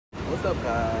What's up,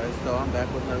 guys? So I'm back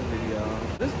with another video.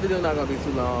 This video not gonna be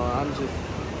too long. I'm just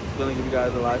gonna give you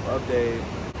guys a life update.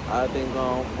 I've been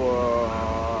gone for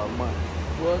months.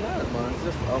 Well, not a month,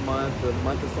 just a month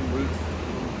and some weeks,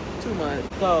 2 months.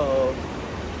 So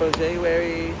from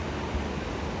January,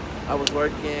 I was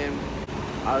working.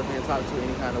 I was being talked to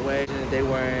any kind of way, and they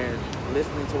weren't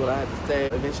listening to what I had to say.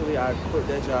 Eventually, I quit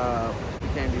that job,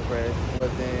 became depressed,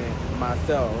 but then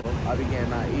myself, I began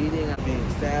not eating, being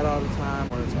sad all the time,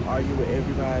 wanted to argue with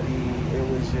everybody. It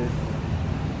was just,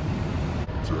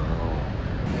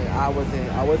 and I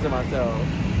wasn't myself.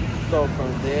 So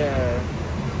from there,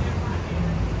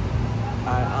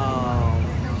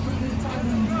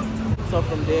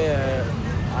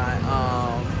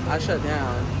 I shut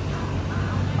down.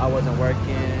 I wasn't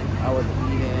working, I wasn't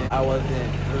eating, I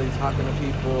wasn't really talking to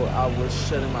people. I was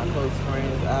shutting my close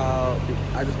friends out.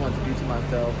 I just wanted to be to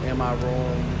myself in my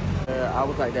room. I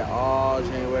was like that all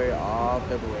January, all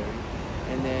February.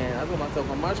 And then I told myself,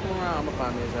 when March come around, I'm gonna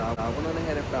find me a job. I went on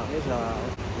ahead and found me a job.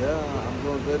 Yeah, I'm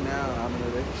doing good now. I'm in a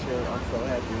relationship. I'm so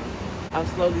happy. I'm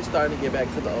slowly starting to get back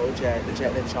to the old Jack, the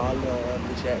Jack that y'all love,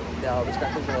 the Jack that always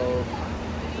crack a joke,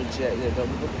 the Jack that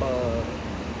don't give a fuck.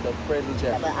 The friendly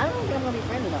Jack. Yeah, but I don't think I'm gonna be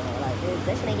friendly no more. Like, dude,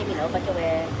 that shit ain't give me no fucking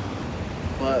wear.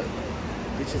 But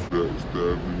it's just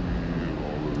backstabbing me and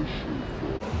all of this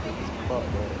shit. Fuck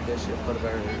that shit for the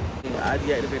bird. I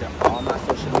deactivated all my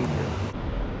social media.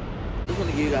 Just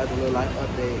want to give you guys a little life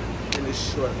update in this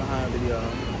short behind video.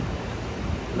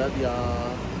 Love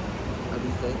y'all. I'll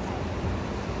be safe.